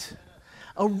Spirit,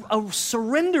 a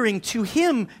surrendering to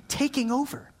Him taking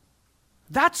over.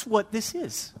 That's what this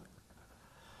is.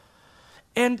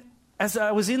 And as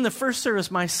I was in the first service,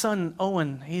 my son,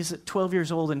 Owen, he's 12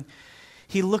 years old, and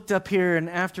he looked up here, and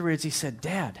afterwards he said,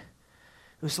 Dad,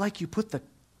 it was like you put the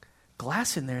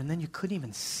glass in there and then you couldn't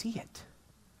even see it.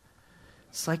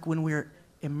 It's like when we're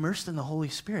immersed in the Holy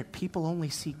Spirit, people only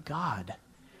see God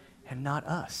and not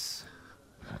us.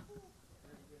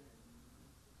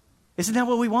 Isn't that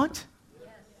what we want?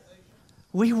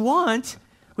 We want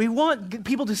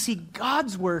people to see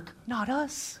God's work, not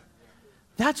us.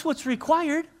 That's what's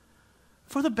required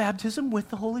for the baptism with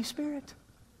the Holy Spirit.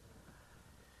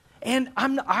 And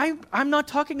I'm not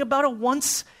talking about a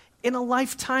once in a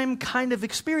lifetime kind of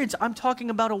experience. I'm talking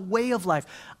about a way of life.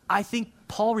 I think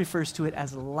Paul refers to it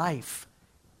as life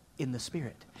in the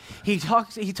Spirit. He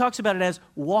talks about it as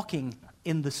walking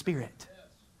in the Spirit.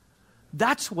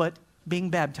 That's what being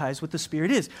baptized with the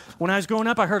Spirit is. When I was growing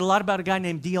up, I heard a lot about a guy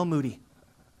named D.L. Moody.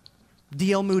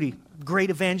 D.L. Moody, great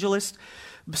evangelist,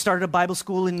 started a Bible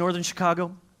school in northern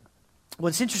Chicago.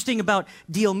 What's interesting about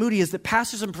D.L. Moody is that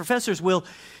pastors and professors will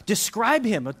describe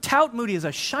him, tout Moody as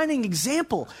a shining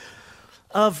example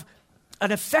of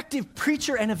an effective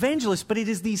preacher and evangelist, but it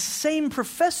is these same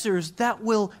professors that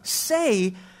will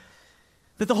say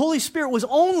that the Holy Spirit was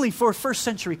only for first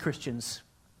century Christians.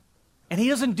 And he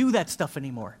doesn't do that stuff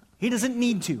anymore. He doesn't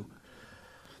need to.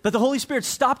 That the Holy Spirit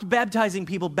stopped baptizing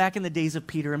people back in the days of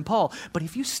Peter and Paul. But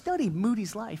if you study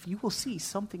Moody's life, you will see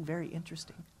something very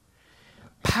interesting.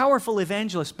 Powerful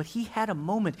evangelist, but he had a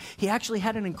moment. He actually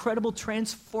had an incredible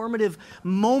transformative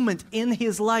moment in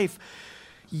his life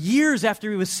years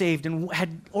after he was saved and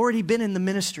had already been in the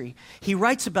ministry. He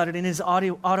writes about it in his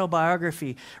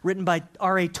autobiography written by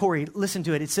R.A. Torrey. Listen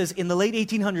to it. It says, in the late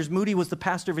 1800s, Moody was the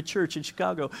pastor of a church in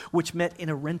Chicago, which met in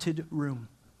a rented room.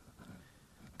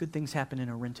 Good things happen in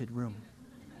a rented room.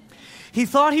 He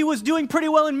thought he was doing pretty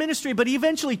well in ministry, but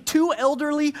eventually 2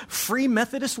 elderly Free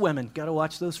Methodist women, got to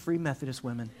watch those Free Methodist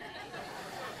women.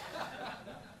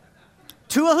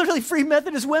 2 elderly Free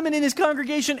Methodist women in his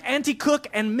congregation, Auntie Cook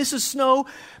and Mrs. Snow,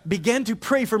 began to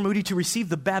pray for Moody to receive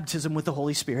the baptism with the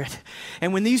Holy Spirit.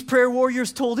 And when these prayer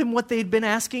warriors told him what they'd been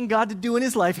asking God to do in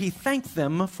his life, he thanked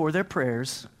them for their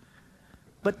prayers,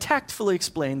 but tactfully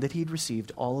explained that he'd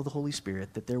received all of the Holy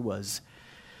Spirit that there was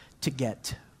to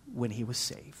get when he was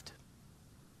saved.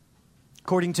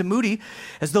 According to Moody,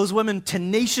 as those women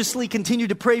tenaciously continued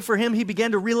to pray for him, he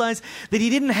began to realize that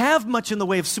he didn't have much in the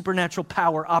way of supernatural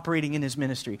power operating in his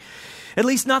ministry. At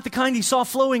least not the kind he saw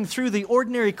flowing through the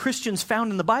ordinary Christians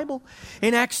found in the Bible.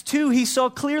 In Acts 2, he saw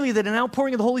clearly that an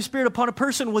outpouring of the Holy Spirit upon a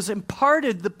person was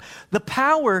imparted the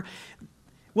power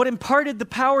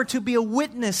to be a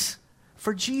witness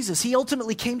for Jesus. He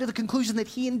ultimately came to the conclusion that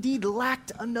he indeed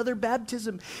lacked another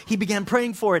baptism. He began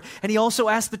praying for it, and he also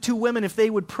asked the 2 women if they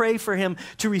would pray for him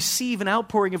to receive an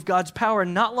outpouring of God's power.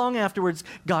 And not long afterwards,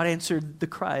 God answered the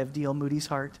cry of D.L. Moody's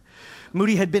heart.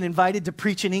 Moody had been invited to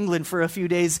preach in England for a few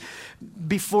days.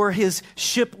 Before his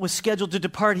ship was scheduled to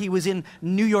depart, he was in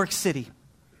New York City.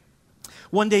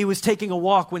 One day he was taking a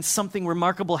walk when something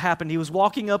remarkable happened. He was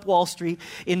walking up Wall Street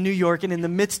in New York, and in the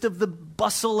midst of the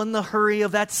bustle and the hurry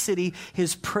of that city,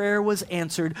 his prayer was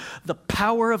answered. The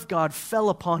power of God fell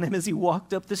upon him as he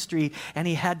walked up the street, and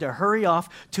he had to hurry off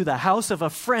to the house of a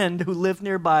friend who lived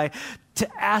nearby to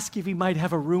ask if he might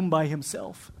have a room by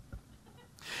himself.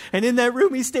 And in that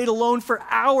room, he stayed alone for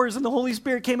hours, and the Holy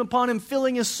Spirit came upon him,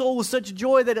 filling his soul with such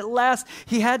joy that at last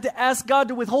he had to ask God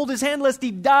to withhold his hand lest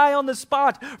he die on the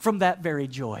spot from that very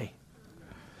joy.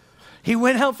 He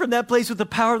went out from that place with the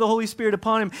power of the Holy Spirit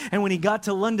upon him, and when he got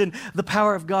to London, the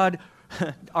power of God,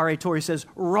 R.A. Torrey says,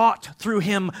 wrought through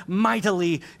him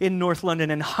mightily in North London,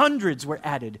 and hundreds were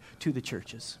added to the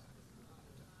churches.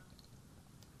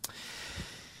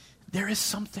 There is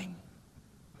something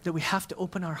that we have to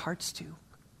open our hearts to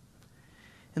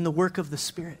in the work of the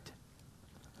Spirit.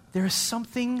 There is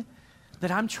something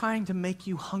that I'm trying to make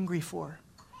you hungry for.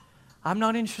 I'm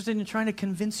not interested in trying to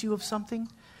convince you of something.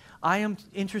 I am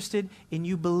interested in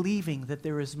you believing that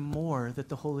there is more that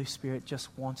the Holy Spirit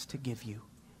just wants to give you.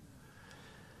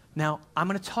 Now, I'm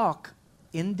going to talk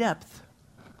in depth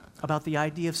about the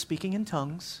idea of speaking in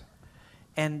tongues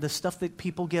and the stuff that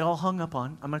people get all hung up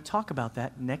on. I'm going to talk about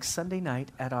that next Sunday night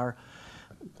at our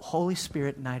Holy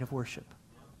Spirit night of worship.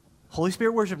 Holy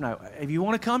Spirit worship night. If you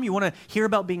want to come, you want to hear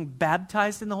about being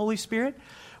baptized in the Holy Spirit,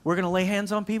 we're going to lay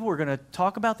hands on people. We're going to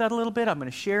talk about that a little bit. I'm going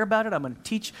to share about it. I'm going to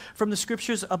teach from the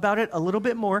scriptures about it a little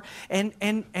bit more. And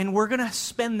we're going to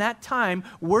spend that time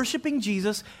worshiping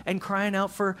Jesus and crying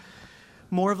out for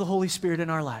more of the Holy Spirit in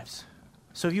our lives.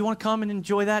 So if you want to come and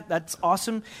enjoy that, that's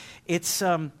awesome. It's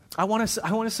I want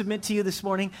to submit to you this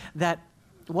morning that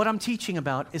what I'm teaching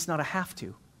about is not a have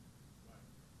to.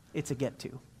 It's a get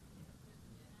to.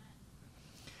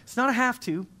 It's not a have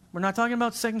to. We're not talking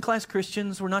about second-class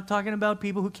Christians. We're not talking about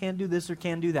people who can't do this or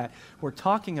can't do that. We're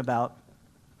talking about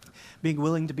being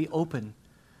willing to be open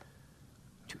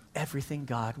to everything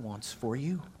God wants for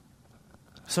you.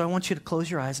 So I want you to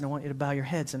close your eyes and I want you to bow your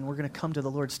heads, and we're going to come to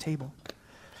the Lord's table.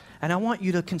 And I want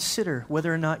you to consider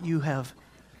whether or not you have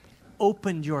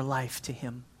opened your life to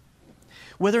Him.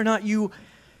 whether or not you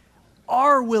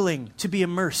are willing to be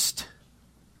immersed,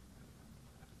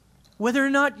 whether or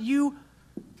not you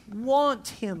want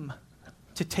Him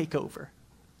to take over.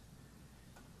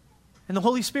 And the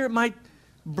Holy Spirit might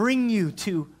bring you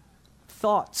to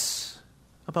thoughts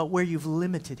about where you've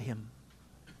limited Him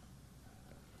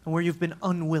and where you've been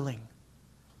unwilling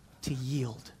to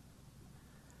yield.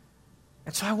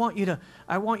 And so I want you to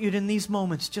in these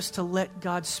moments just to let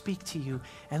God speak to you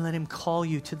and let Him call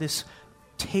you to this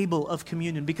table of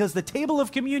communion, because the table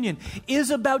of communion is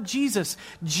about Jesus.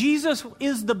 Jesus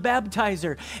is the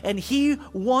baptizer, and He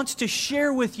wants to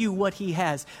share with you what He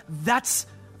has. That's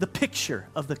the picture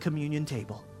of the communion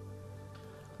table.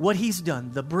 What He's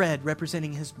done, the bread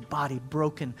representing His body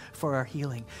broken for our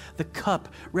healing, the cup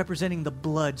representing the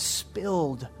blood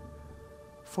spilled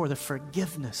for the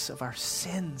forgiveness of our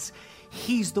sins.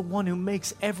 He's the one who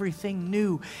makes everything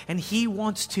new, and He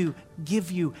wants to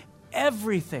give you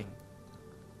everything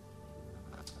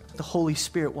the Holy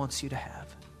Spirit wants you to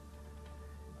have.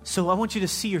 So I want you to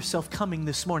see yourself coming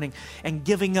this morning and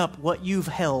giving up what you've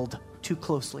held too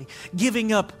closely,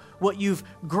 giving up what you've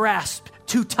grasped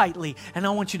too tightly, and I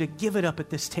want you to give it up at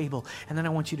this table, and then I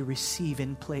want you to receive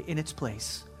in its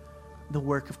place the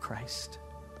work of Christ,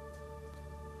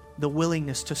 the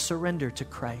willingness to surrender to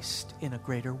Christ in a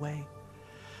greater way,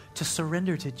 to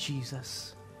surrender to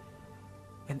Jesus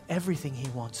and everything He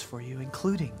wants for you,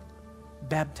 including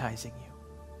baptizing you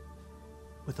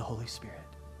with the Holy Spirit.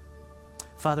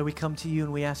 Father, we come to You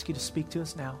and we ask You to speak to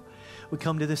us now. We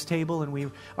come to this table and we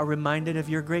are reminded of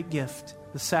Your great gift,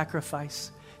 the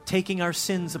sacrifice, taking our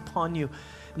sins upon You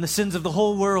and the sins of the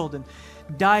whole world, and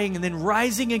dying and then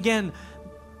rising again.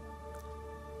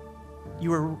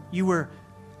 You were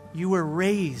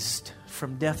raised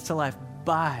from death to life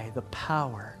by the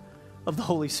power of the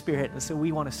Holy Spirit. And so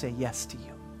we want to say yes to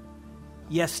You.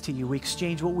 Yes to You. We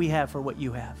exchange what we have for what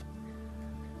You have.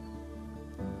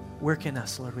 Work in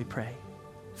us, Lord, we pray.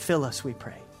 Fill us, we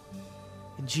pray.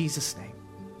 In Jesus' name,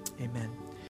 amen.